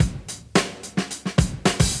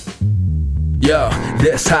Yo,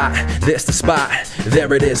 this hot, this the spot.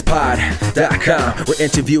 There it is, pod.com. We're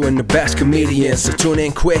interviewing the best comedians, so tune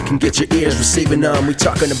in quick and get your ears receiving them. We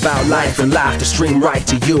talking about life and laughter, stream right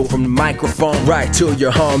to you from the microphone right to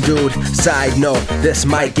your home, dude. Side note, this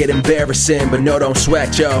might get embarrassing, but no, don't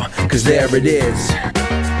sweat, yo, cause there it is.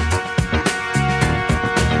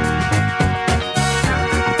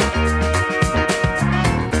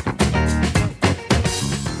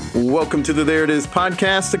 Welcome to the There It Is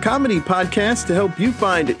podcast, a comedy podcast to help you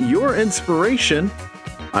find your inspiration.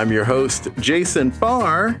 I'm your host, Jason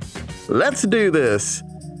Farr. Let's do this.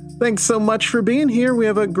 Thanks so much for being here. We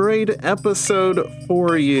have a great episode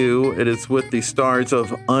for you. It is with the stars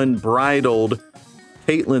of Unbridled,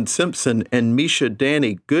 Caitlin Simpson and Misha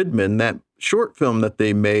Danny Goodman. That short film that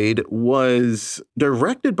they made was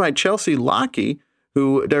directed by Chelsea Lockey,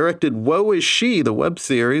 who directed Woe Is She, the web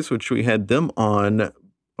series, which we had them on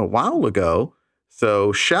a while ago.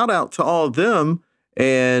 So shout out to all of them.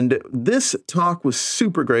 And this talk was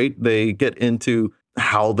super great. They get into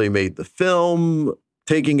how they made the film,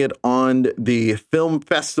 taking it on the film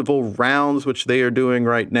festival rounds, which they are doing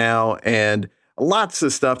right now, and lots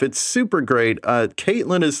of stuff. It's super great.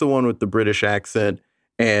 Caitlin is the one with the British accent,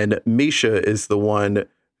 and Misha is the one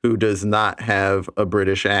who does not have a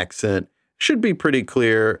British accent. Should be pretty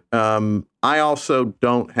clear. I also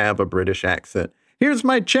don't have a British accent. Here's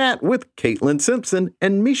my chat with Caitlin Simpson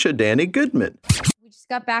and Misha Danny Goodman. We just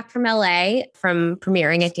got back from LA from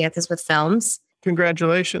premiering at Dances with Films.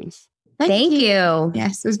 Congratulations. Thank you.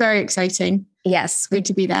 Yes, it was very exciting. Yes. Good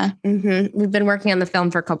to be there. Mm-hmm. We've been working on the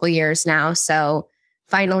film for a couple of years now. So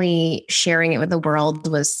finally sharing it with the world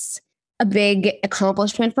was a big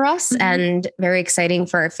accomplishment for us and very exciting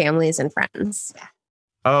for our families and friends. Yeah.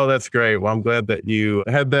 Oh, that's great. Well, I'm glad that you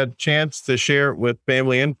had that chance to share it with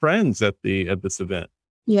family and friends at this event.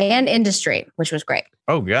 Yeah, and industry, which was great.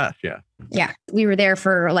 Oh, gosh, yeah. Yeah, we were there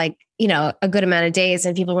for a good amount of days,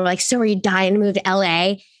 and people were like, so are you dying to move to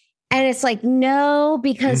LA? And it's like, no,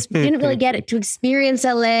 because we didn't really get to experience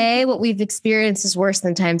LA. What we've experienced is worse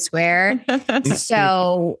than Times Square.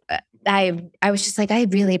 So I was just like, I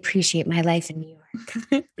really appreciate my life in New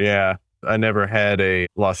York. Yeah. I never had a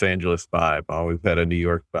Los Angeles vibe. I always had a New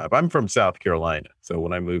York vibe. I'm from South Carolina. So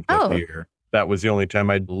when I moved up here, that was the only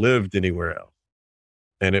time I'd lived anywhere else.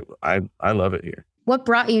 And I love it here. What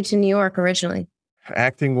brought you to New York originally?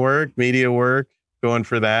 Acting work, media work, going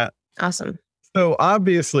for that. Awesome. So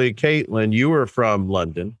obviously, Caitlin, you are from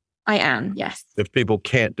London. I am, yes. If people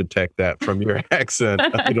can't detect that from your accent,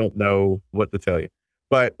 I don't know what to tell you.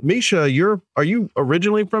 But Misha, are you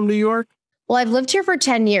originally from New York? Well, I've lived here for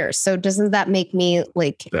 10 years. So doesn't that make me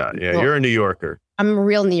you're a New Yorker. I'm a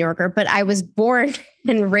real New Yorker, but I was born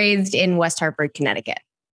and raised in West Hartford, Connecticut.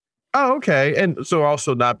 Oh, okay. And so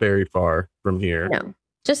also not very far from here. No,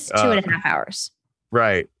 just 2.5 hours.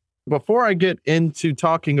 Right. Before I get into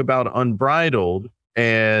talking about Unbridled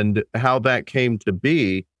and how that came to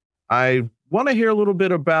be, I want to hear a little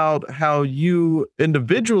bit about how you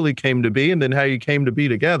individually came to be and then how you came to be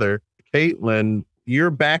together. Caitlin, your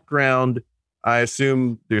background, I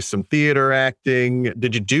assume there's some theater acting.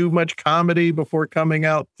 Did you do much comedy before coming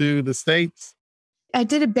out to the States? I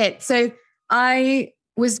did a bit. So I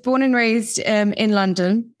was born and raised in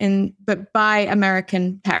London, but by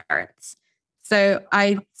American parents. So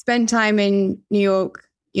I spent time in New York,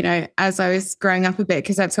 as I was growing up a bit,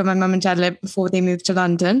 because that's where my mum and dad lived before they moved to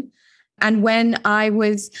London. And when I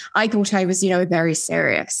thought I was, a very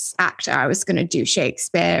serious actor. I was going to do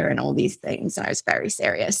Shakespeare and all these things. And I was very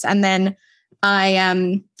serious. And then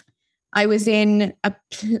I was when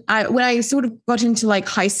I sort of got into like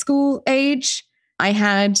high school age, I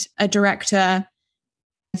had a director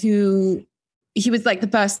he was like the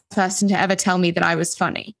first person to ever tell me that I was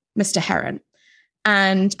funny, Mr. Heron.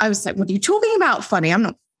 And I was like, what are you talking about? Funny?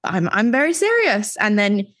 I'm very serious. And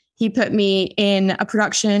then he put me in a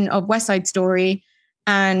production of West Side Story.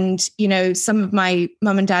 And, some of my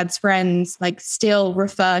mum and dad's friends still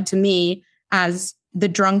refer to me as the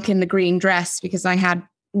drunk in the green dress, because I had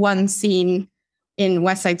one scene in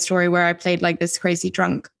West Side Story where I played this crazy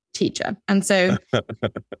drunk teacher. And so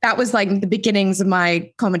that was the beginnings of my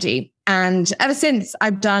comedy. And ever since,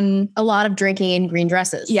 I've done a lot of drinking in green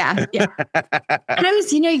dresses. Yeah. And I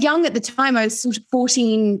was, young at the time. I was sort of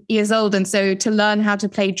 14 years old. And so to learn how to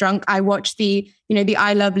play drunk, I watched the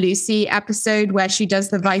I Love Lucy episode where she does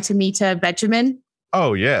the Vitameter regimen.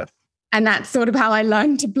 Oh, yes. And that's sort of how I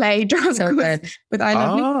learned to play drunk with I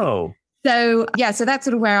Love Lucy. So so that's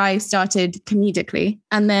sort of where I started comedically.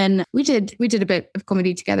 And then we did a bit of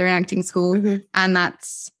comedy together in acting school. Mm-hmm. And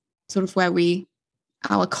that's sort of where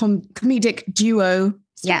our comedic duo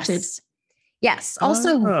started. Yes.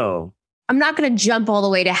 Also, I'm not going to jump all the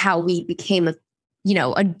way to how we became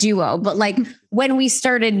a duo, but like when we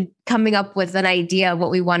started coming up with an idea of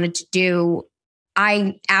what we wanted to do,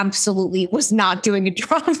 I absolutely was not doing a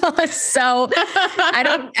drama. So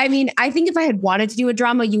I think if I had wanted to do a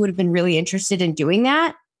drama, you would have been really interested in doing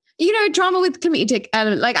that. Drama with comedic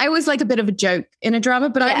element. Like I was like a bit of a joke in a drama,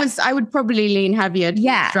 but I would probably lean heavier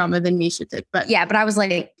to drama than Misha did. But but I was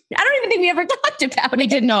like, I don't even think we ever talked about it. We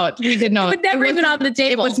did not. It was never even on the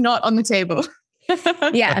table. It was not on the table.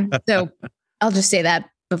 Yeah. So I'll just say that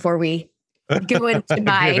before we go into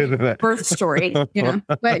my birth story.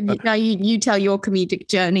 But now you tell your comedic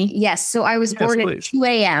journey. Yes. So I was born at 2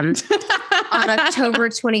 a.m. on October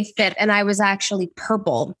 25th, and I was actually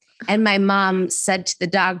purple. And my mom said to the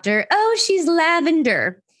doctor, "Oh, she's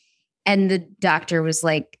lavender." And the doctor was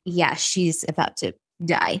like, "Yeah, she's about to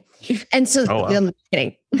die." And so I'm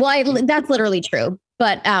kidding. Well, that's literally true.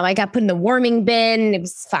 But I got put in the warming bin. It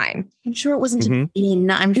was fine. I'm sure it wasn't a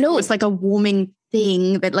bin. I'm sure it was like a warming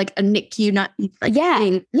thing, but like a NICU, not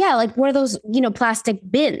thing. Yeah, like one of those, plastic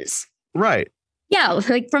bins. Right. Yeah,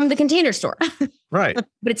 like from the Container Store. Right.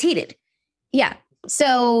 But it's heated. Yeah.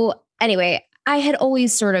 So anyway, I had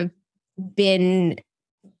always sort of been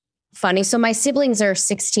funny. So my siblings are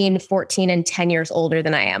 16, 14, and 10 years older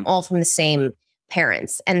than I am, all from the same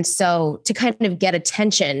parents. And so to kind of get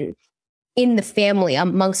attention in the family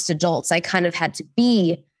amongst adults, I kind of had to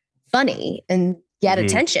be funny and get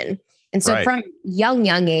attention. And so from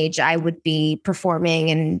young age, I would be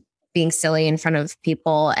performing and being silly in front of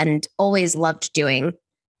people, and always loved doing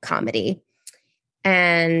comedy,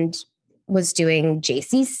 and was doing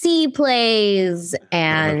JCC plays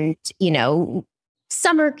and,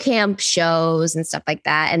 summer camp shows and stuff like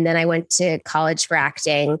that. And then I went to college for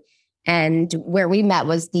acting, and where we met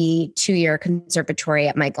was the 2-year conservatory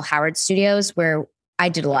at Michael Howard Studios, where I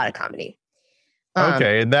did a lot of comedy.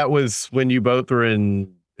 Okay. And that was when you both were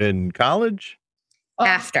in college?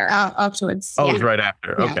 Afterwards. Oh, it was right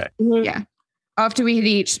after. Yeah. Okay. Mm-hmm. Yeah. After we had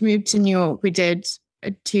each moved to New York, we did a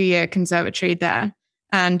 2-year conservatory there.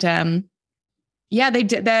 And they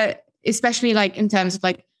did that, especially like in terms of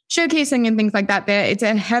like showcasing and things like that. It's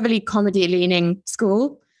a heavily comedy leaning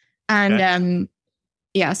school. And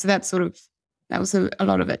so that was a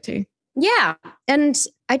lot of it too. Yeah. And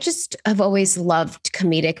I just have always loved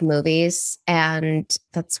comedic movies, and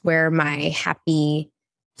that's where my happy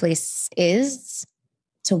place is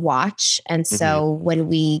to watch. And so when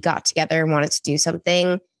we got together and wanted to do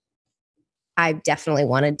something, I definitely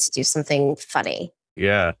wanted to do something funny.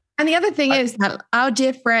 Yeah. And the other thing is that our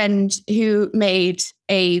dear friend who made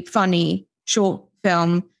a funny short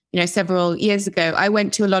film, several years ago, I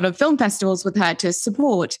went to a lot of film festivals with her to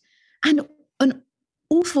support. And an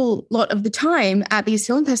awful lot of the time at these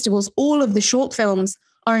film festivals, all of the short films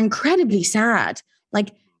are incredibly sad,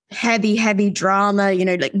 like heavy drama,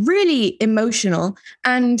 like really emotional.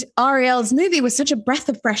 And Ariel's movie was such a breath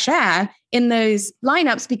of fresh air in those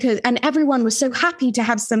lineups and everyone was so happy to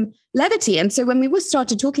have some levity. And so when we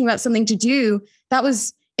started talking about something to do, that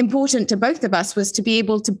was important to both of us, was to be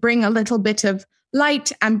able to bring a little bit of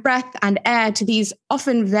light and breath and air to these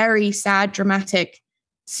often very sad, dramatic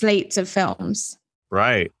slates of films.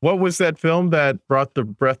 Right. What was that film that brought the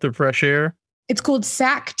breath of fresh air? It's called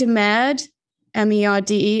Sac de Merde,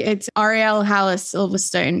 MERDE. It's Ariel Hallis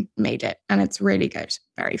Silverstone made it, and it's really good.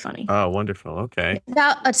 Very funny. Oh, wonderful. Okay. It's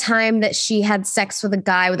about a time that she had sex with a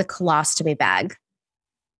guy with a colostomy bag.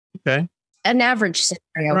 Okay. An average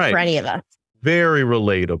scenario for any of us. Very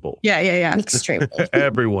relatable. Yeah. Extremely.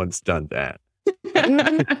 Everyone's done that.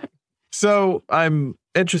 So I'm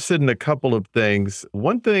interested in a couple of things.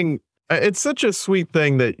 One thing, it's such a sweet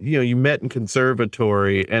thing that, you met in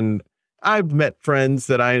conservatory, and I've met friends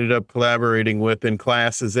that I ended up collaborating with in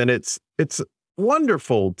classes, and it's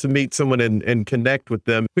wonderful to meet someone and connect with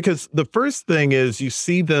them, because the first thing is you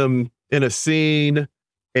see them in a scene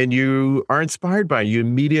and you are inspired by it. You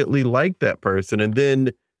immediately like that person, and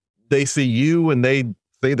then they see you and they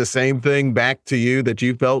say the same thing back to you that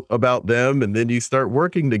you felt about them, and then you start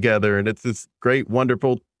working together, and it's this great,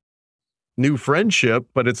 wonderful new friendship,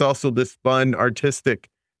 but it's also this fun artistic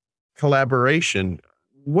collaboration.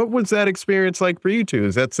 What was that experience like for you two?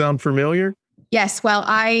 Does that sound familiar? Yes. Well,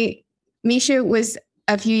 Misha was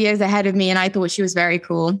a few years ahead of me, and I thought she was very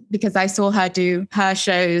cool because I saw her do her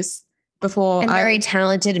shows before. And very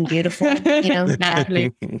talented and beautiful,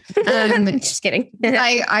 naturally. Just kidding.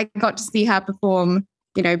 I got to see her perform,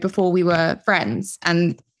 before we were friends.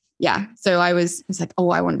 And so I was like,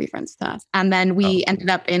 oh, I want to be friends with her. And then we ended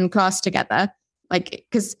up in class together, like,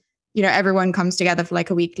 because, everyone comes together for like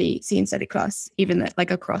a weekly scene study class, even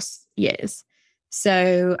like across years.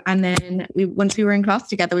 So, and then once we were in class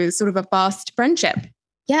together, we were sort of a fast friendship.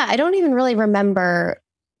 Yeah, I don't even really remember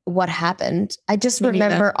what happened. I just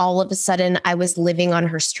remember all of a sudden I was living on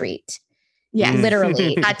her street. Yeah,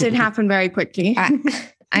 literally. That did happen very quickly.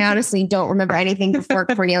 I honestly don't remember anything before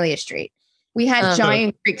Cornelia Street. We had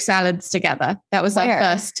giant Greek salads together. That was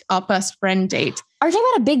our first friend date. Are you talking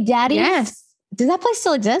about a Big Daddy? Yes. Does that place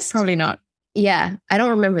still exist? Probably not. Yeah, I don't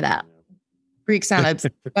remember that. Greek salads,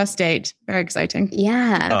 first date. Very exciting.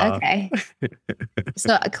 Yeah. Okay.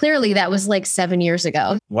 So clearly that was like 7 years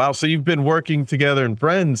ago. Wow. So you've been working together and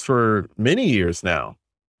friends for many years now.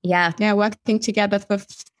 Yeah. Yeah. Working together for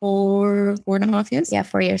 4.5 years. Yeah.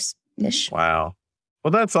 4 years ish. Wow.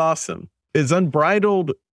 Well, that's awesome. Is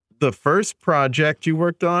Unbridled the first project you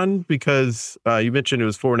worked on? Because you mentioned it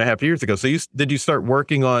was 4.5 years ago. So did you start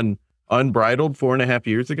working on Unbridled 4.5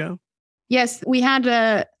 years ago? Yes, we had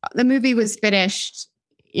the movie was finished,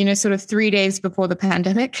 sort of 3 days before the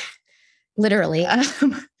pandemic, literally.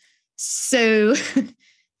 So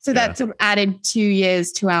that sort of added 2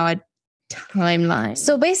 years to our timeline.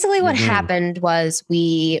 So basically what happened was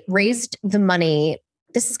we raised the money.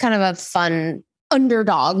 This is kind of a fun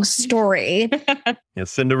underdog story. Yeah,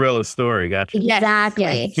 Cinderella story. Gotcha.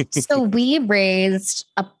 Exactly. So we raised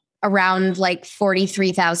around like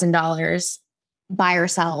 $43,000 by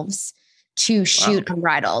ourselves to shoot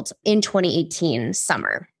Unbridled in 2018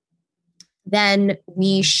 summer. Then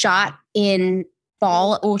we shot in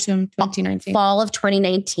autumn 2019. Fall of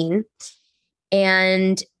 2019.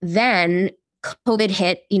 And then COVID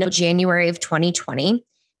hit, January of 2020.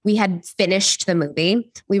 We had finished the movie.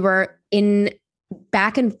 We were in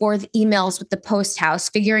back and forth emails with the Post House,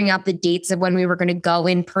 figuring out the dates of when we were going to go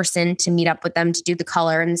in person to meet up with them to do the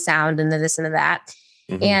color and the sound and the this and the that.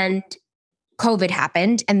 Mm-hmm. And COVID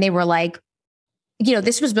happened and they were like,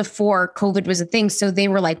 this was before COVID was a thing. So they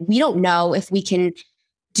were like, we don't know if we can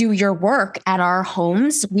do your work at our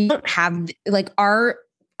homes. We don't have like our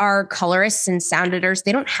colorists and sound editors.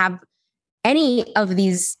 They don't have any of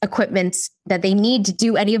these equipments that they need to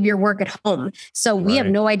do any of your work at home. So we have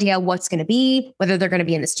no idea what's going to be, whether they're going to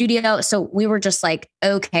be in the studio. So we were just like,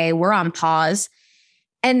 okay, we're on pause.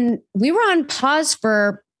 And we were on pause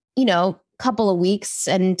for, couple of weeks.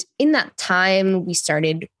 And in that time, we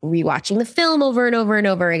started rewatching the film over and over and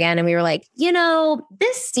over again. And we were like,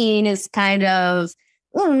 this scene is kind of,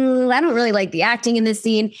 I don't really like the acting in this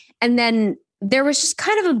scene. And then there was just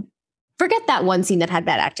kind of forget that one scene that had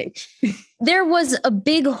bad acting. There was a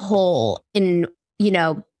big hole in,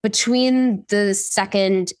 between the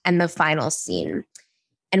second and the final scene.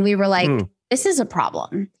 And we were like, this is a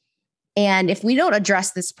problem. And if we don't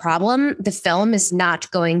address this problem, the film is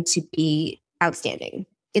not going to be outstanding.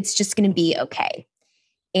 It's just going to be okay.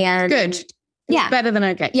 And good. Yeah. Better than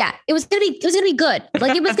okay. Yeah. It was going to be good.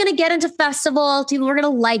 Like it was going to get into festivals. People were going to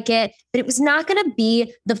like it, but it was not going to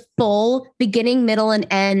be the full beginning, middle, and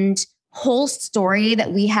end whole story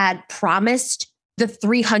that we had promised the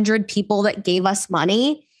 300 people that gave us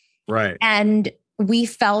money. Right. And we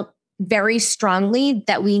felt very strongly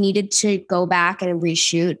that we needed to go back and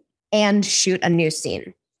reshoot and shoot a new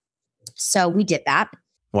scene. So we did that.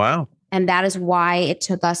 Wow. And that is why it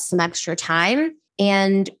took us some extra time.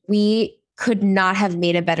 And we could not have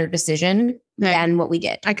made a better decision than what we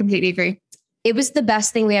did. I completely agree. It was the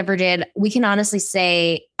best thing we ever did. We can honestly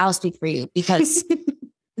say, I'll speak for you, because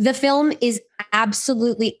the film is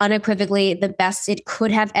absolutely unequivocally the best it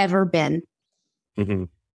could have ever been. Mm-hmm.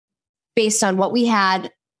 Based on what we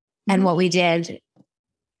had and what we did.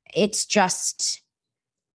 It's just...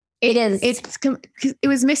 It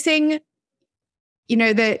was missing,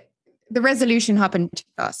 the resolution happened too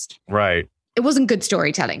fast. Right. It wasn't good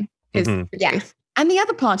storytelling. Yeah. And the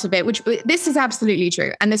other part of it, which this is absolutely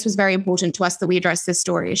true. And this was very important to us that we address this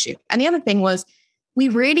story issue. And the other thing was we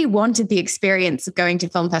really wanted the experience of going to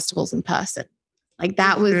film festivals in person. Like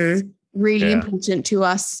that was really important to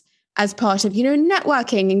us as part of,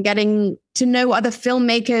 networking and getting to know other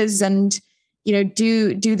filmmakers and,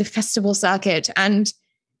 do the festival circuit. And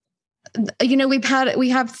we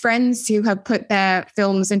have friends who have put their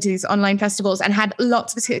films into these online festivals and had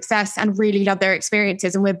lots of success and really love their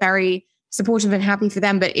experiences. And we're very supportive and happy for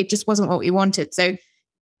them, but it just wasn't what we wanted. So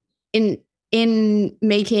in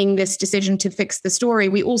making this decision to fix the story,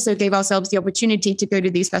 we also gave ourselves the opportunity to go to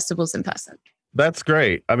these festivals in person. That's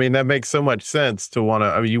great. I mean, that makes so much sense to want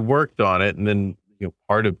to, you worked on it, and then,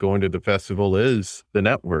 part of going to the festival is the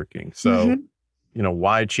networking. So,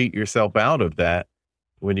 why cheat yourself out of that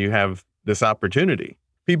when you have this opportunity?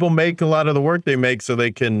 People make a lot of the work they make so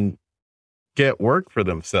they can get work for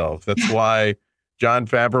themselves. That's why Jon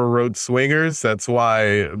Favreau wrote Swingers. That's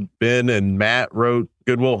why Ben and Matt wrote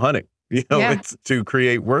Good Will Hunting. It's to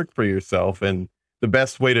create work for yourself. And the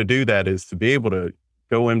best way to do that is to be able to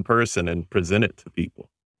go in person and present it to people.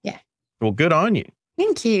 Yeah. Well, good on you.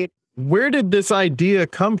 Thank you. Where did this idea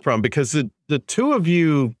come from? Because the two of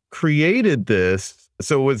you created this.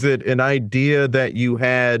 So was it an idea that you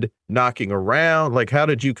had knocking around? Like, how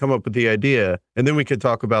did you come up with the idea? And then we could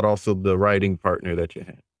talk about also the writing partner that you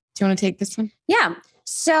had. Do you want to take this one? Yeah.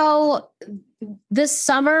 So the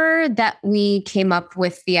summer that we came up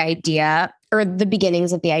with the idea, or the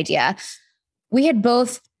beginnings of the idea, we had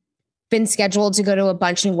both been scheduled to go to a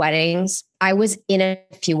bunch of weddings. I was in a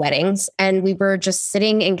few weddings, and we were just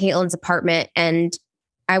sitting in Caitlin's apartment, and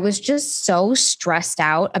I was just so stressed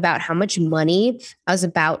out about how much money I was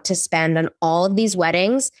about to spend on all of these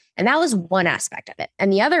weddings. And that was one aspect of it.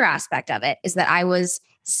 And the other aspect of it is that I was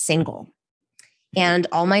single. And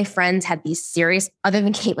all my friends had these serious, other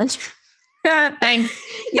than Caitlin. Thanks.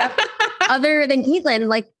 Yep. Other than Caitlin,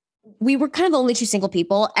 like we were kind of the only two single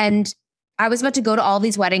people. And I was about to go to all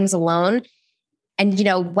these weddings alone. And,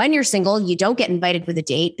 when you're single, you don't get invited with a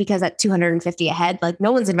date because at $250 a head, like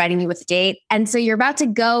no one's inviting you with a date. And so you're about to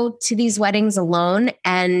go to these weddings alone.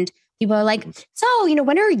 And people are like, so,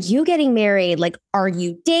 when are you getting married? Like, are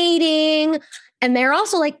you dating? And they're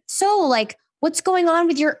also like, so like, what's going on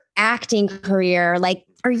with your acting career? Like,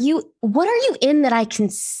 what are you in that I can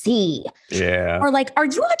see? Yeah. Or like, are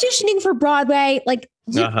you auditioning for Broadway? Like,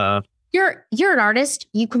 You're an artist.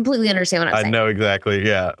 You completely understand what I'm saying. I know exactly.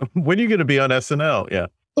 Yeah. When are you going to be on SNL? Yeah.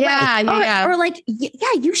 Yeah. Or like,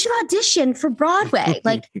 you should audition for Broadway.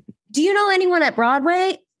 Like, do you know anyone at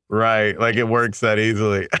Broadway? Right. Like it works that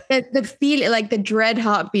easily. The feeling, like the dread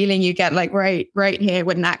heart feeling you get like right here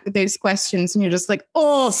when those questions and you're just like,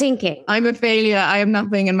 oh, sinking. I'm a failure. I have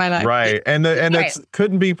nothing in my life. Right. And it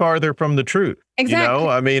couldn't be farther from the truth. Exactly.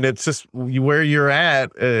 I mean, it's just where you're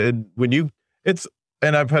at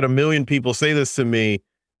and I've had a million people say this to me,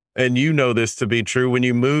 and this to be true. When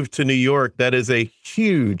you move to New York, that is a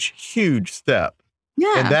huge, huge step.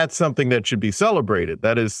 Yeah. And that's something that should be celebrated.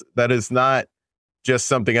 That is not just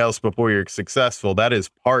something else before you're successful. That is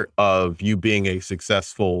part of you being a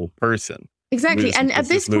successful person. Exactly. And at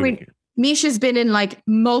this point, Misha's been in like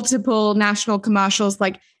multiple national commercials,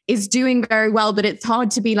 like is doing very well, but it's hard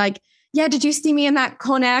to be like, yeah, did you see me in that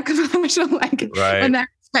Conair commercial? Like, right. When they're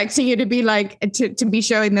expecting you to be like, to be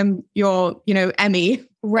showing them your, Emmy.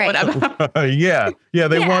 Right. Yeah.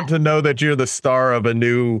 They want to know that you're the star of a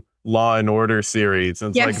new Law and Order series.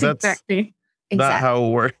 And it's that's exactly. Not how it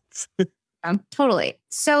works. Totally.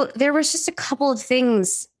 So there was just a couple of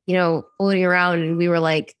things, floating around, and we were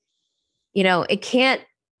like, it can't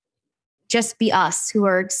just be us who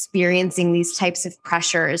are experiencing these types of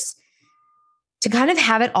pressures to kind of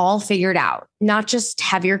have it all figured out, not just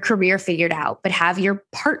have your career figured out, but have your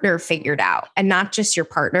partner figured out, and not just your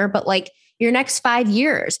partner, but like your next 5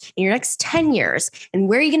 years, and your next 10 years, and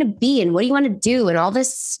where are you going to be, and what do you want to do, and all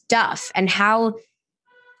this stuff, and how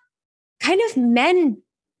kind of men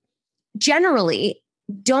generally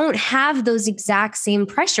don't have those exact same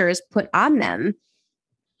pressures put on them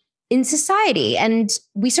in society. And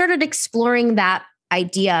we started exploring that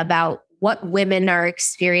idea about what women are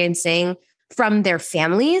experiencing from their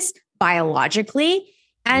families biologically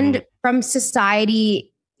and from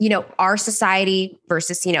society, our society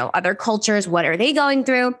versus, other cultures. What are they going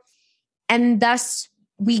through? And thus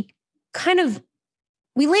we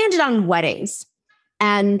landed on weddings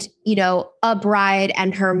and, a bride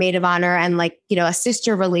and her maid of honor and like, a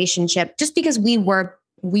sister relationship, just because we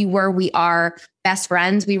are best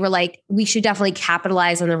friends. We were like, we should definitely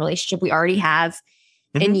capitalize on the relationship we already have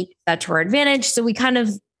and use that to our advantage. So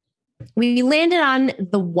we landed on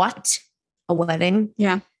the what, a wedding.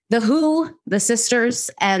 Yeah. The who, the sisters.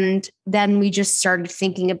 And then we just started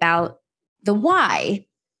thinking about the why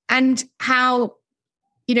and how,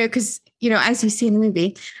 because, as you see in the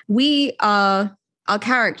movie, we are our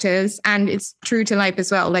characters, and it's true to life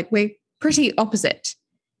as well. Like we're pretty opposite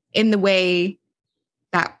in the way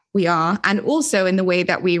that we are, and also in the way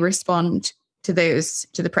that we respond to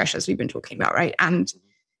the pressures we've been talking about. Right. And,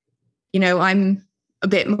 I'm a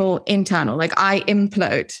bit more internal. Like I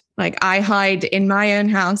implode, like I hide in my own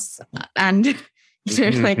house, and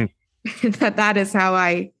like that is how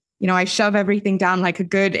I shove everything down like a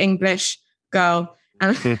good English girl,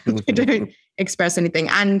 and I don't express anything.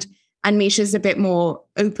 And Misha's a bit more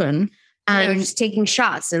open and just taking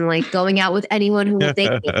shots and like going out with anyone who will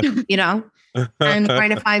date me, and trying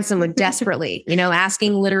to find someone desperately,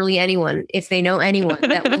 asking literally anyone if they know anyone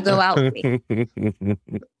that will go out with me.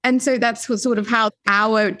 And so that's what sort of how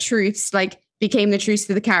our truths like became the truths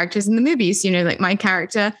to the characters in the movies. Like my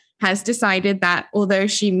character has decided that although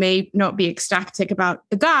she may not be ecstatic about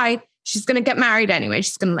the guy, she's going to get married anyway.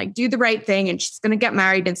 She's going to like do the right thing, and she's going to get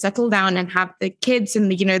married and settle down and have the kids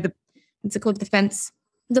and the what's it called? The fence.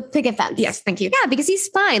 The picket fence. Yes, thank you. Yeah, because he's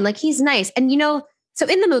fine. Like, he's nice. And, so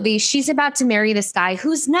in the movie, she's about to marry this guy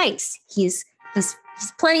who's nice. He's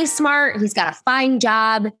plenty smart. He's got a fine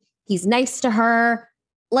job. He's nice to her.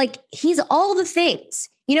 Like, he's all the things.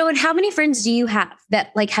 And how many friends do you have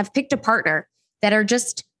that like have picked a partner that are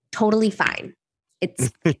just totally fine? It's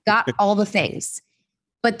got all the things,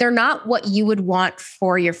 but they're not what you would want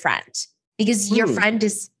for your friend, because your friend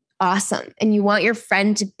is awesome and you want your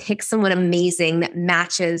friend to pick someone amazing that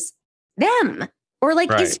matches them or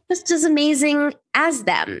like is just as amazing as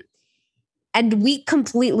them. And we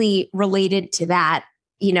completely related to that,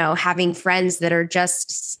 having friends that are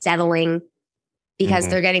just settling because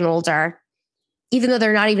they're getting older, even though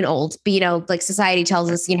they're not even old. But, like society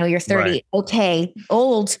tells us, you're 30. Right. Okay.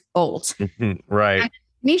 Old. Right. And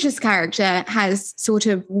Misha's character has sort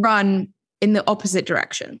of run in the opposite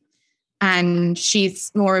direction. And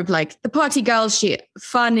she's more of like the party girl.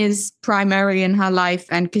 Fun is primary in her life.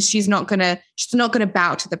 And because she's not going to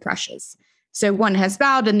bow to the pressures. So one has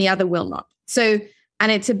bowed and the other will not. So,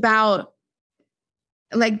 and it's about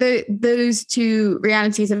like those two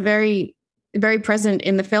realities are very, very present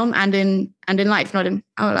in the film and in life, not in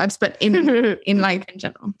our lives, but in life in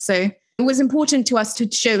general. So it was important to us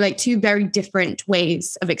to show like two very different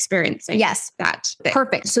ways of experiencing. Yes, that thing.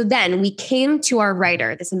 Perfect. So then we came to our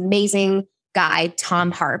writer, this amazing guy,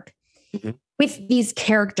 Tom Harp, with these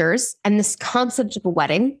characters and this concept of a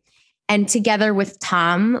wedding. And together with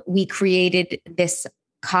Tom, we created this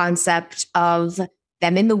concept of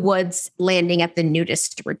them in the woods landing at the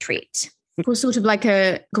nudist retreat. It was sort of like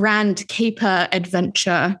a grand caper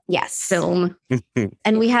adventure film.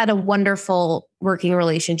 And we had a wonderful working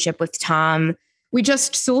relationship with Tom. We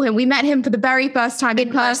just saw him. We met him for the very first time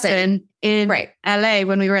in person in LA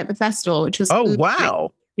when we were at the festival, which was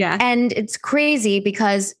wow. Yeah. And it's crazy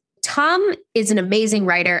because Tom is an amazing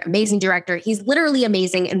writer, amazing director. He's literally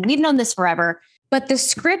amazing. And we've known this forever. But the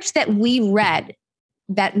script that we read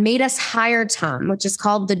that made us hire Tom, which is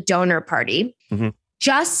called The Donor Party,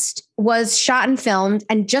 just was shot and filmed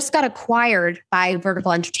and just got acquired by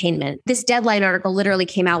Vertical Entertainment. This Deadline article literally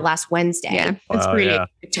came out last Wednesday. Yeah, it's really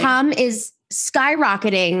Tom is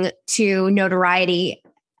skyrocketing to notoriety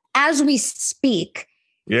as we speak.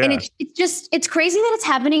 Yeah. And it's crazy that it's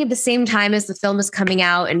happening at the same time as the film is coming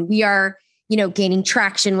out and we are, gaining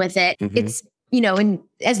traction with it. It's, and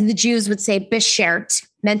as the Jews would say, beschert,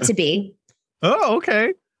 meant to be. Oh,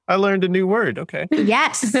 okay. I learned a new word. Okay.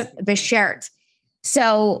 Yes, beschert.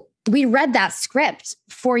 So we read that script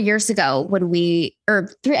 4 years ago when 3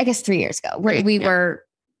 years ago, when we were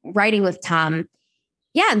writing with Tom.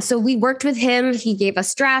 Yeah. And so we worked with him. He gave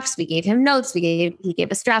us drafts. We gave him notes. He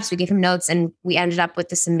gave us drafts. We gave him notes. And we ended up with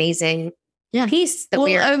this amazing piece that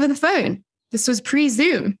over the phone. This was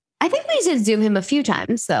pre-Zoom. I think we did Zoom him a few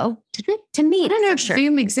times, though, to meet. I don't know if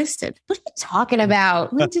Zoom existed. What are you talking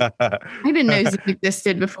about? I didn't know Zoom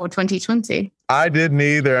existed before 2020. I didn't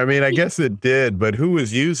either. I mean, I guess it did, but who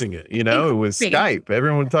was using it? It was Skype.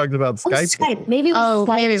 Everyone talked about Skype. Skype. Maybe it was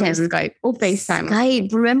Skype or FaceTime.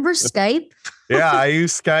 Skype. Remember Skype? Yeah, I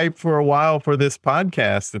used Skype for a while for this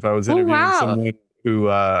podcast. If I was interviewing someone who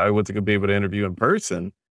I wasn't going to be able to interview in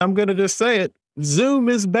person, I'm going to just say it. Zoom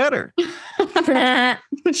is better.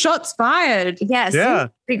 Shots fired. Yes. Yeah.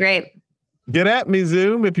 Pretty great. Get at me,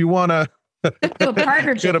 Zoom, if you want to do a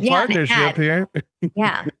partnership. Get a partnership here.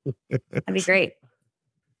 Yeah. That'd be great.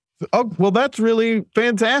 Oh, well, that's really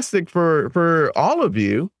fantastic for all of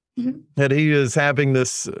you that he is having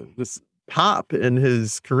this pop in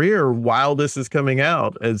his career while this is coming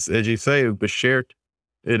out. As you say, beschert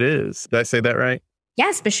it is. Did I say that right?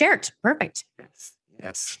 Yes, beschert. Perfect.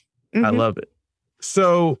 Yes. I love it.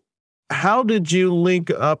 So how did you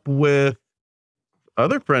link up with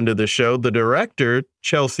other friend of the show, the director,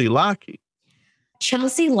 Chelsea Lockey?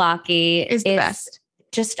 Chelsea Lockey is the best.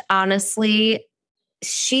 Just honestly,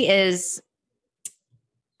 she is,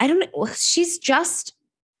 I don't know. She's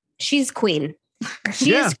queen.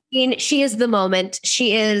 She is queen. She is the moment.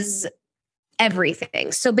 She is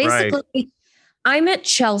everything. So basically, I met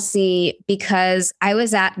Chelsea because I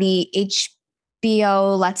was at the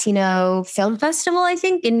HBO Latino Film Festival, I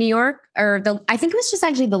think, in New York, I think it was just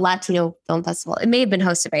actually the Latino Film Festival. It may have been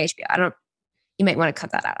hosted by HBO. You might want to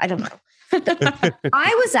cut that out. I don't know.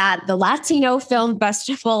 I was at the Latino Film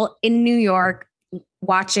Festival in New York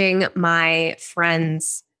watching my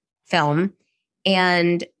friend's film,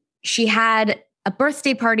 and she had a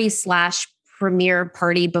birthday party / premiere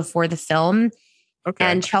party before the film. Okay.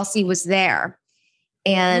 And Chelsea was there.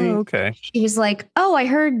 And she was like, "Oh, I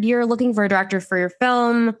heard you're looking for a director for your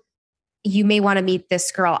film. you may want to meet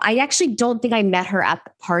this girl. I actually don't think I met her at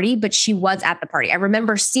the party, but she was at the party. I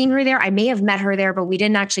remember seeing her there. I may have met her there, but we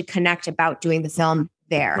didn't actually connect about doing the film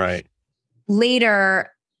there. Right.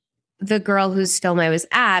 Later, the girl whose film I was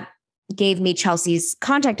at gave me Chelsea's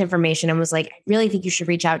contact information and was like, I really think you should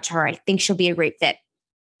reach out to her. I think she'll be a great fit.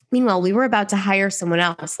 Meanwhile, we were about to hire someone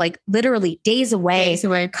else, like literally days away,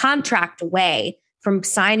 contract away from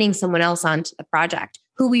signing someone else onto the project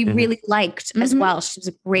who we really liked as well. She was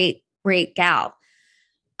a great gal.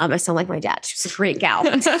 I sound like my dad. She was a great gal.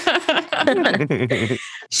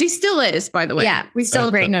 She still is, by the way. Yeah, we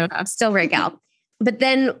still know her. Still a great gal. But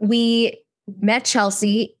then we met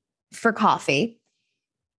Chelsea for coffee,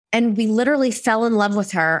 and we literally fell in love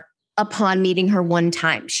with her upon meeting her one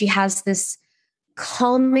time. She has this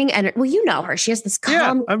calming energy. Well, you know her. She has this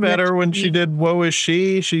calm. Yeah, I met her when she did Woe Is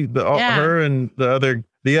She. Her and the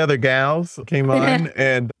other gals came on,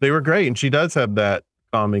 and they were great. And she does have that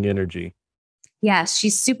calming energy. Yes,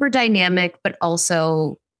 she's super dynamic, but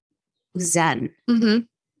also zen. Mm-hmm.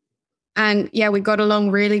 And yeah, we got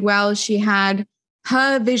along really well. She had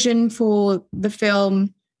her vision for the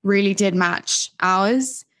film really did match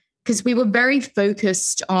ours because we were very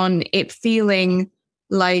focused on it feeling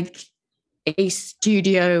like a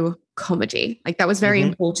studio comedy. Like that was very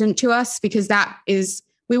important to us because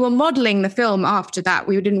we were modeling the film after that.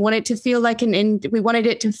 We didn't want it to feel like we wanted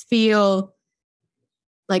it to feel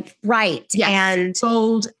like and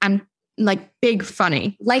bold and like big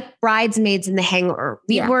funny, like Bridesmaids in The Hangover.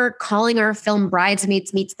 We were calling our film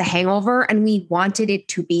Bridesmaids Meets The Hangover, and we wanted it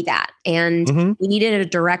to be that. And we needed a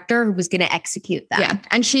director who was going to execute that. Yeah,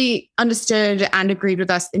 and she understood and agreed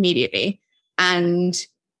with us immediately. And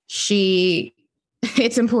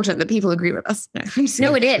it's important that people agree with us.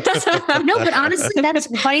 No, it is. No, but honestly, that's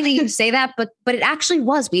funny that you say that, but it actually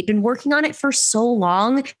was. We'd been working on it for so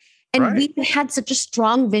long. And we had such a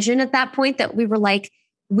strong vision at that point that we were like,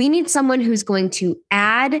 we need someone who's going to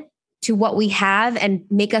add to what we have and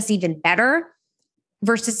make us even better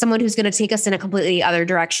versus someone who's going to take us in a completely other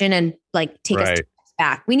direction and like take us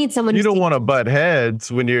back. We need someone you don't want to butt heads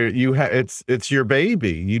when it's your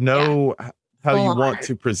baby. You know how you want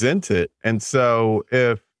to present it. And so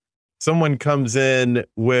if someone comes in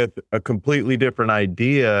with a completely different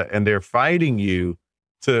idea and they're fighting you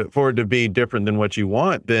for it to be different than what you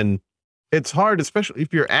want, then it's hard, especially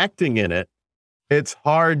if you're acting in it. It's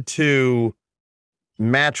hard to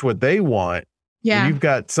match what they want. Yeah. You've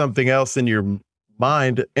got something else in your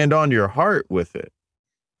mind and on your heart with it.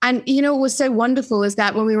 And you know what was so wonderful is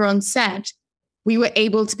that when we were on set, we were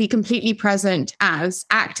able to be completely present as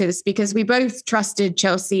actors because we both trusted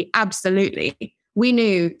Chelsea absolutely. We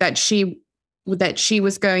knew that she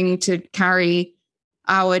was going to carry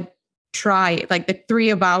our like the three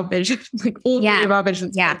of our visions, like all three of our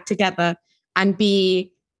visions together and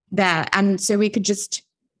be there. And so we could just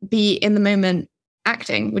be in the moment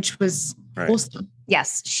acting, which was awesome.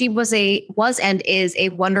 Yes, she was and is a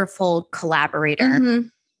wonderful collaborator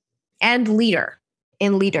and leader.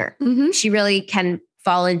 She really can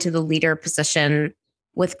fall into the leader position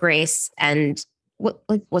with grace and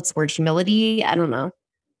what's the word? Humility? I don't know.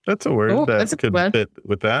 That's a word that could fit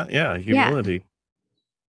with that. Yeah, humility.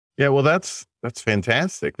 Yeah, well, that's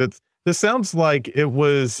fantastic. This sounds like it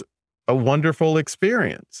was a wonderful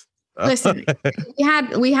experience. Listen,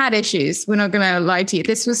 we had issues. We're not going to lie to you.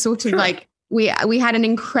 This was sort of like we had an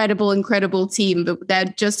incredible team, but there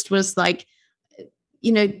just was like,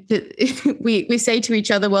 you know, we say to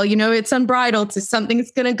each other, well, you know, it's unbridled, so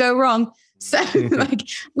something's going to go wrong. So like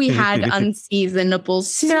we had unseasonable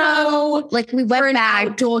snow, like we went for an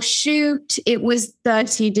outdoor shoot. It was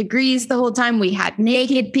 30 degrees the whole time. We had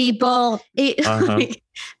naked people. There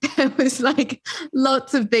was like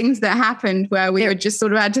lots of things that happened where we just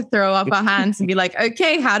sort of had to throw up our hands and be like,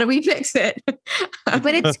 okay, how do we fix it?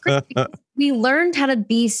 But it's great. We learned how to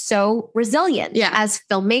be so resilient as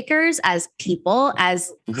filmmakers, as people,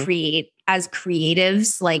 as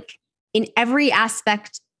creatives, like in every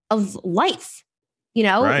aspect of life, you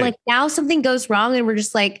know, like now something goes wrong and we're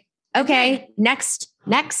just like, okay, next,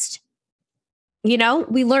 you know,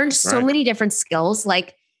 we learned so many different skills.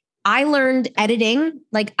 Like I learned editing,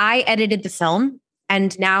 like I edited the film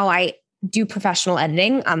and now I do professional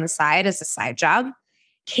editing on the side as a side job.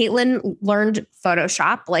 Caitlin learned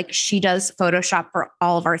Photoshop, like she does Photoshop for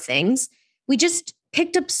all of our things. We just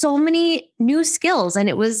picked up so many new skills and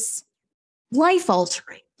it was life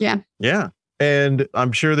altering. Yeah. Yeah. And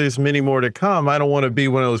I'm sure there's many more to come. I don't want to be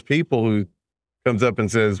one of those people who comes up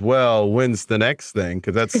and says, well, when's the next thing?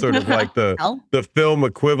 Because that's sort of like the film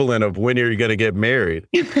equivalent of when you're going to get married.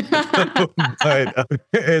 But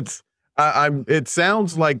It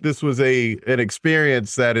sounds like this was an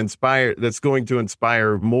experience that's going to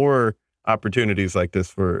inspire more opportunities like this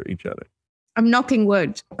for each other. I'm knocking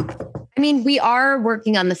wood. I mean, we are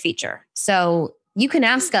working on the feature. So you can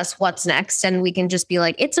ask us what's next and we can just be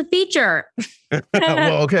like, it's a feature.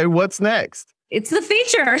 Well, okay, what's next? It's the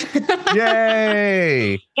feature.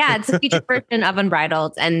 Yay! Yeah, it's a feature version of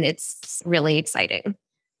Unbridled and it's really exciting.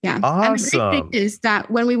 Yeah. Awesome. And the great thing is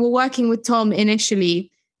that when we were working with Tom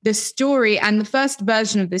initially, the story and the first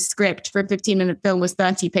version of this script for a 15-minute film was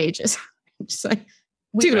 30 pages. Just like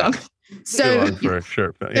too long. So, Too long for a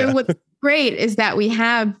short film. so Yeah. what's great is that we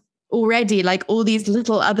have already like all these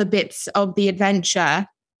little other bits of the adventure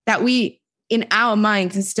that we, in our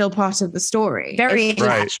minds, is still part of the story. Very It's just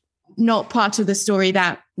Right. not part of the story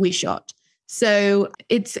that we shot. So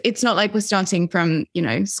it's not like we're starting from,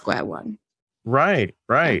 square one. Right.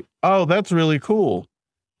 Oh, that's really cool.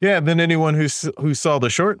 Yeah. Then anyone who saw the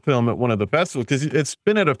short film at one of the festivals, because it's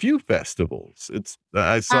been at a few festivals.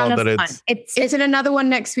 I saw that it's It's in another one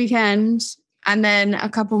next weekend, and then a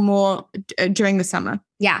couple more during the summer.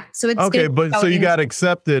 Yeah. So it's okay. good But so going. you got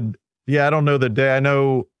accepted. Yeah. I don't know the day. I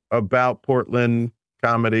know about Portland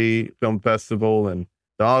Comedy Film Festival and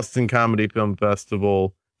the Austin Comedy Film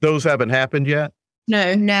Festival. Those haven't happened yet.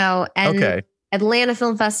 No. And Okay. Atlanta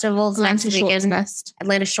Film Festival's next Atlanta Shorts weekend. Fest.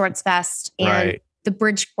 Atlanta Shorts Fest. And Right. the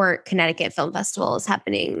Bridgeport, Connecticut Film Festival is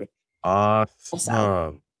happening.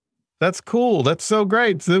 Awesome. That's cool. That's so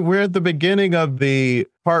great. So we're at the beginning of the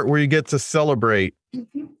part where you get to celebrate.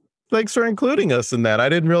 Thanks for including us in that. I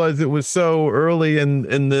didn't realize it was so early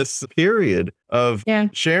in this period of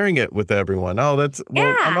sharing it with everyone. Oh,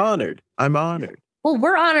 I'm honored. I'm honored. Well,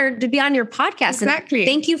 we're honored to be on your podcast. Exactly. And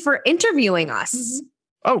thank you for interviewing us.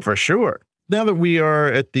 Oh, for sure. Now that we are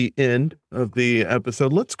at the end of the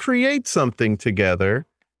episode, let's create something together.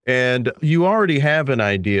 And you already have an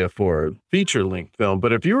idea for a feature-length film,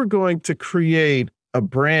 but if you were going to create a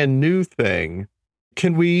brand new thing,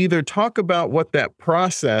 can we either talk about what that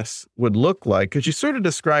process would look like? Because you sort of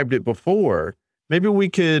described it before. Maybe we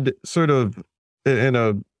could sort of, in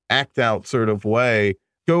a act out sort of way,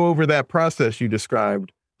 go over that process you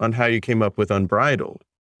described on how you came up with Unbridled.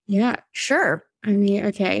 Yeah. Sure. I mean,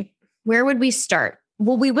 okay. Where would we start?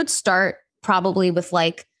 Well, we would start probably with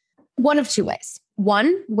like one of two ways.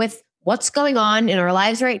 One, with what's going on in our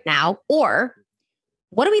lives right now, or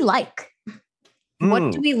what do we like?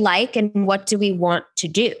 What do we like and what do we want to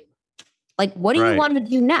do? Like, what do you want to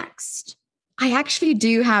do next? I actually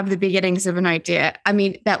do have the beginnings of an idea. I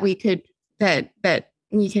mean, that we could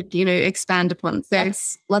expand upon. So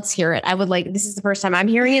Let's hear it. I would like, this is the first time I'm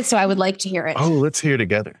hearing it, so I would like to hear it. Oh, let's hear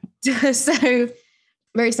together. So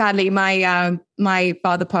very sadly, my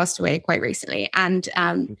father passed away quite recently, and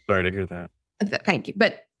I'm sorry to hear that. thank you.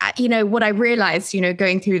 But what I realized,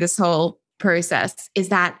 going through this whole process is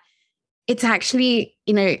that it's actually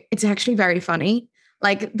very funny.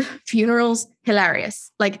 Like the funeral's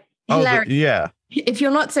hilarious. Like hilarious. Yeah. If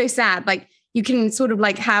you're not so sad, like you can sort of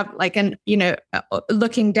like have like an,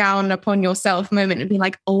 looking down upon yourself moment and be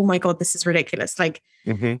like, oh my God, this is ridiculous. Like,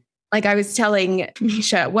 like I was telling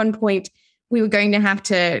Misha at one point, we were going to have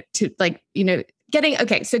to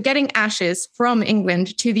getting ashes from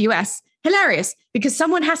England to the US, hilarious, because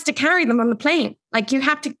someone has to carry them on the plane. Like you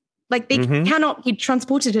have to, like they cannot be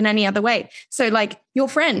transported in any other way. So like your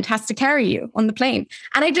friend has to carry you on the plane.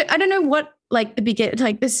 And I don't know what like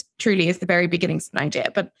this truly is the very beginnings of an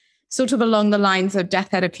idea, but sort of along the lines of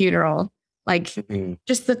Death at a Funeral, like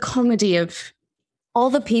just the comedy of all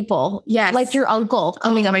the people. Yes. Like your uncle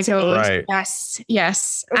coming up to me. Right.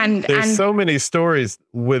 Yes. And there's so many stories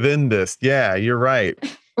within this. Yeah, you're right.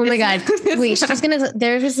 Oh my God. Wait,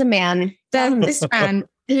 there's a man. This man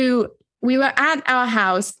who we were at our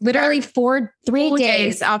house Literally 3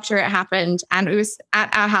 days after it happened. And it was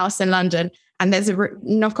at our house in London. And there's a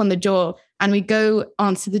knock on the door. And we go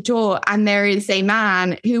answer the door. And there is a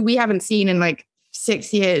man who we haven't seen in like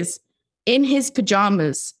 6 years in his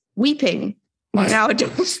pajamas, weeping on our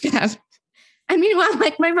doorstep. And meanwhile,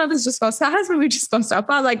 like my mother's just lost her husband. We just lost our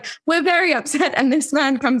father. Like we're very upset. And this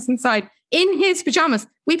man comes inside in his pajamas,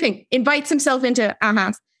 weeping, invites himself into our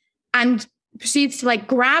house and proceeds to like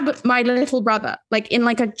grab my little brother, like in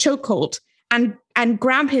like a chokehold and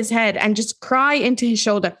grab his head and just cry into his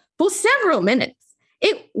shoulder for several minutes.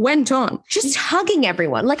 It went on. Just hugging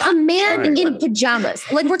everyone like a man in pajamas.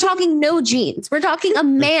 Like we're talking no jeans. We're talking a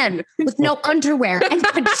man with no underwear and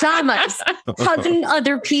pajamas hugging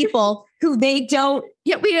other people who they don't.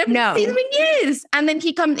 Yeah, we haven't know. seen him in years. And then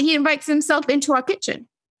he invites himself into our kitchen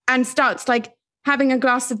and starts like having a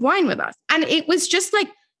glass of wine with us. And it was just like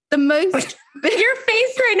the most. Your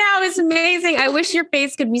face right now is amazing. I wish your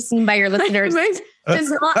face could be seen by your listeners.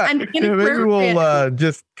 Does not, and Maybe we'll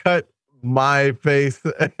just cut my face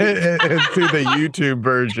into the YouTube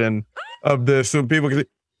version of this so people can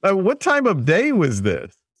see. What time of day was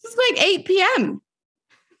this? It's like 8 p.m.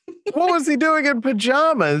 What was he doing in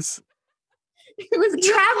pajamas? He was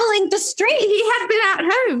traveling the street. He had been at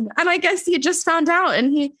home, and I guess he had just found out.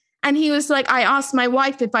 And he was like, I asked my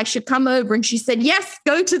wife if I should come over, and she said, yes,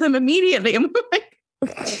 go to them immediately. I'm like,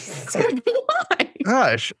 why?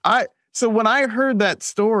 Gosh, so when I heard that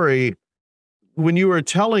story, when you were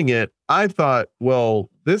telling it, I thought, well,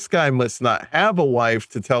 this guy must not have a wife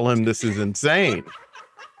to tell him this is insane.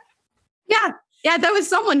 Yeah, there was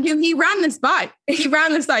someone who he ran this by. He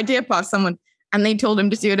ran this idea past someone, and they told him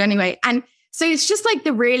to do it anyway. And so it's just like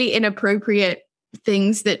the really inappropriate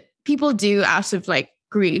things that people do out of like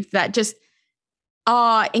grief that just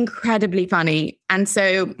are incredibly funny. And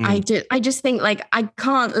so I just think like I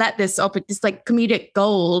can't let this like comedic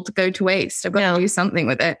gold go to waste. I've got to do something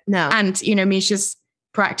with it. No. And Misha's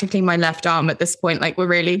practically my left arm at this point. Like we're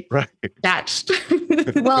really attached.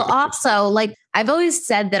 Well, also, like I've always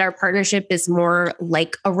said that our partnership is more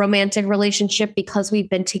like a romantic relationship because we've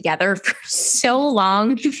been together for so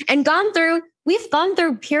long and we've gone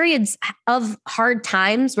through periods of hard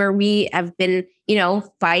times where we have been,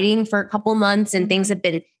 fighting for a couple months and things have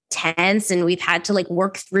been tense and we've had to like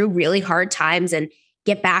work through really hard times and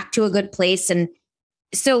get back to a good place. And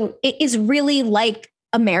so it is really like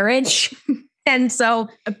a marriage. And so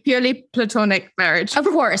a purely platonic marriage. Of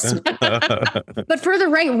course. But for the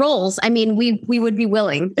right roles, I mean, we would be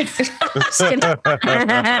willing. For an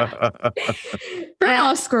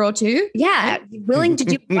Oscar or two. Yeah. Willing to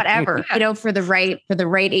do whatever, for the right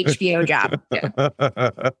HBO job.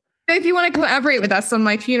 Yeah. If you want to collaborate with us on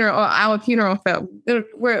my funeral or our funeral film,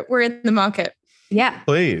 we're in the market. Yeah.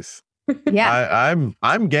 Please. Yeah.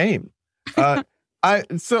 I'm game. I'm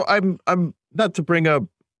not to bring up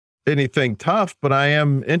anything tough, but I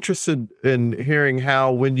am interested in hearing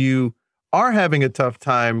how when you are having a tough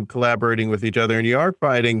time collaborating with each other and you are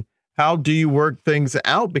fighting, how do you work things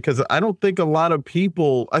out? Because I don't think a lot of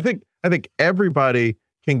people, I think everybody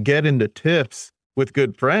can get into tiffs with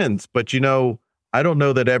good friends, but I don't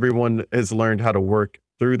know that everyone has learned how to work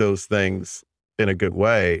through those things in a good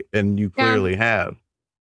way. And you clearly have.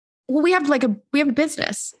 Well, we have a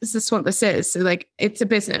business. This is what this is. So like, it's a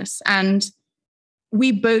business, and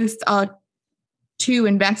we both are too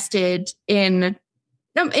invested in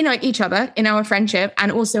each other, in our friendship,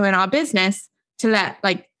 and also in our business to let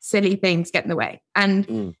like silly things get in the way.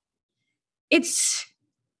 And it's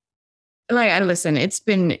like, listen, it's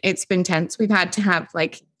been tense. We've had to have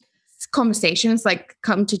like conversations, like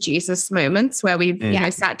come to Jesus moments where we've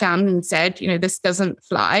sat down and said, this doesn't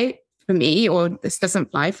fly for me, or this doesn't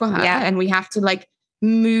fly for her. And we have to like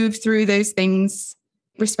move through those things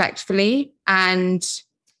respectfully. And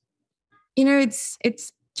it's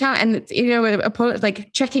and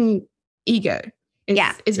like checking ego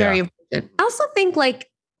is very important. I also think like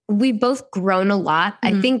we've both grown a lot.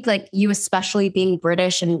 I think like you, especially being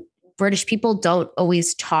British, and British people don't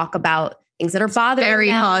always talk about things that are bothering very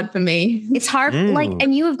them. Hard for me. It's hard.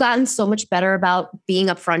 And you have gotten so much better about being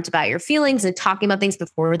upfront about your feelings and talking about things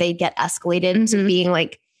before they get escalated to being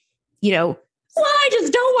like, well, I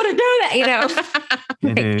just don't want to do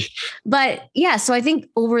that, But yeah, so I think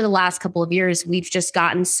over the last couple of years, we've just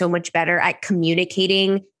gotten so much better at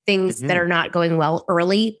communicating things that are not going well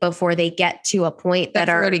early before they get to a point that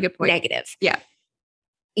are a really good point. Negative. Yeah.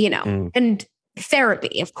 And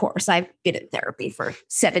therapy, of course. I've been in therapy for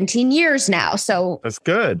 17 years now. So that's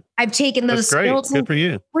good. I've taken those skills good for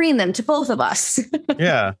you. Bring them to both of us.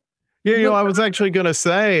 Yeah. Yeah, I was actually going to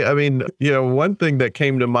say, I mean, one thing that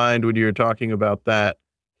came to mind when you were talking about that,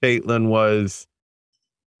 Caitlin, was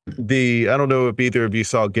I don't know if either of you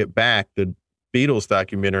saw Get Back, the Beatles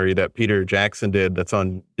documentary that Peter Jackson did that's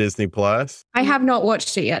on Disney Plus. I have not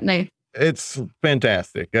watched it yet, no. It's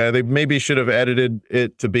fantastic. They maybe should have edited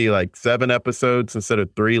it to be like 7 episodes instead of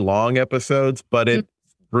 3 long episodes, but it's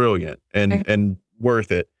brilliant and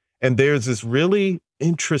worth it. And there's this really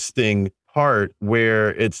interesting part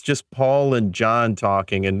where it's just Paul and John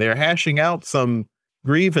talking, and they're hashing out some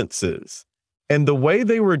grievances. And the way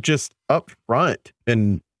they were just upfront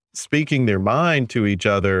and speaking their mind to each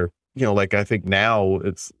other, like I think now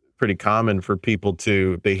it's pretty common for people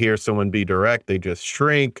they hear someone be direct, they just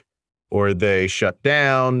shrink or they shut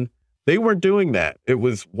down. They weren't doing that. It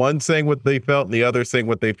was one saying what they felt and the other saying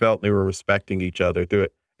what they felt, and they were respecting each other through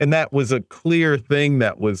it. And that was a clear thing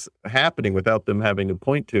that was happening without them having to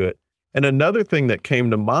point to it. And another thing that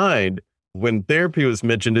came to mind when therapy was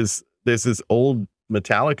mentioned is there's this old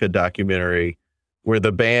Metallica documentary where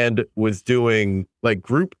the band was doing like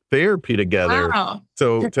group therapy together. Wow.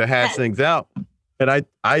 So to hash things out. And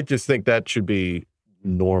I just think that should be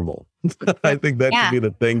normal. I think that should be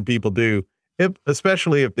the thing people do,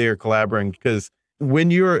 especially if they are collaborating, because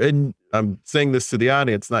when you're in, I'm saying this to the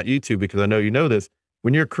audience, not you two, because I know you know this,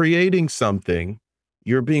 when you're creating something,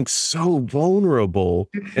 you're being so vulnerable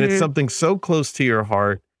and it's something so close to your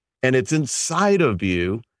heart and it's inside of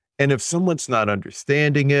you. And if someone's not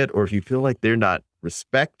understanding it, or if you feel like they're not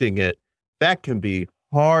respecting it, that can be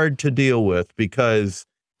hard to deal with because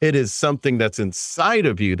it is something that's inside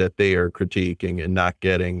of you that they are critiquing and not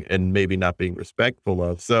getting and maybe not being respectful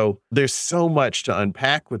of. So there's so much to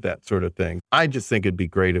unpack with that sort of thing. I just think it'd be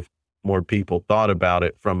great if more people thought about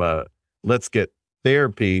it from a let's get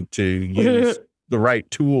therapy to use the right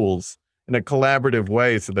tools in a collaborative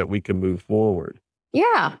way so that we can move forward.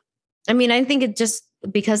 Yeah. I mean, I think it just,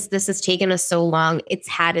 because this has taken us so long, it's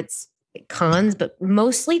had its cons, but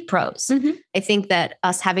mostly pros. Mm-hmm. I think that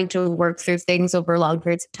us having to work through things over long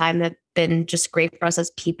periods of time have been just great for us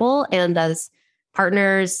as people and as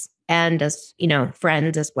partners and as, you know,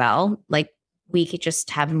 friends as well. Like we could just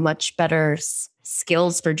have much better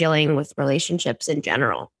skills for dealing with relationships in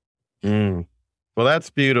general. Well, that's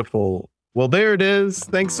beautiful. Well, there it is.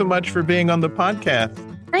 Thanks so much for being on the podcast.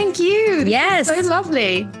 Thank you. Yes. So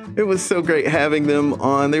lovely. It was so great having them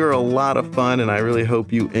on. They were a lot of fun, and I really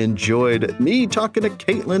hope you enjoyed me talking to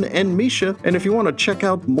Caitlin and Misha. And if you want to check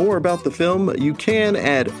out more about the film, you can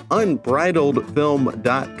at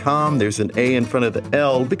unbridledfilm.com. There's an A in front of the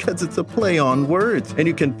L because it's a play on words. And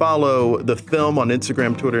you can follow the film on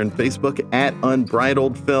Instagram, Twitter, and Facebook at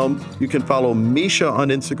Unbridled Film. You can follow Misha on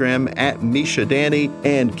Instagram at Misha Danny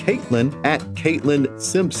and Caitlin at Caitlin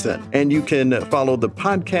Simpson. And you can follow the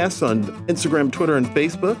podcast on Instagram, Twitter, and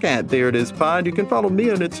Facebook at There It Is Pod. You can follow me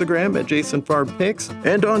on Instagram at Jason Farr Pics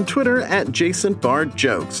and on Twitter at Jason Farr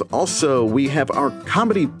Jokes. Also, we have our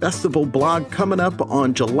Comedy Festival blog coming up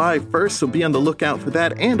on July 1st, so be on the lookout for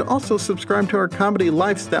that. And also subscribe to our Comedy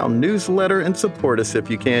Lifestyle newsletter and support us if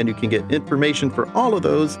you can. You can get information for all of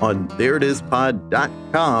those on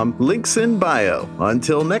thereitispod.com. Links in bio.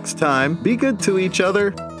 Until next time, be good to each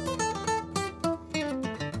other.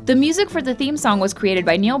 The music for the theme song was created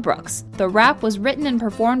by Neil Brooks. The rap was written and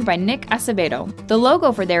performed by Nick Acevedo. The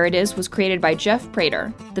logo for There It Is was created by Jeff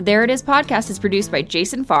Prater. The There It Is podcast is produced by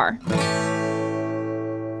Jason Farr.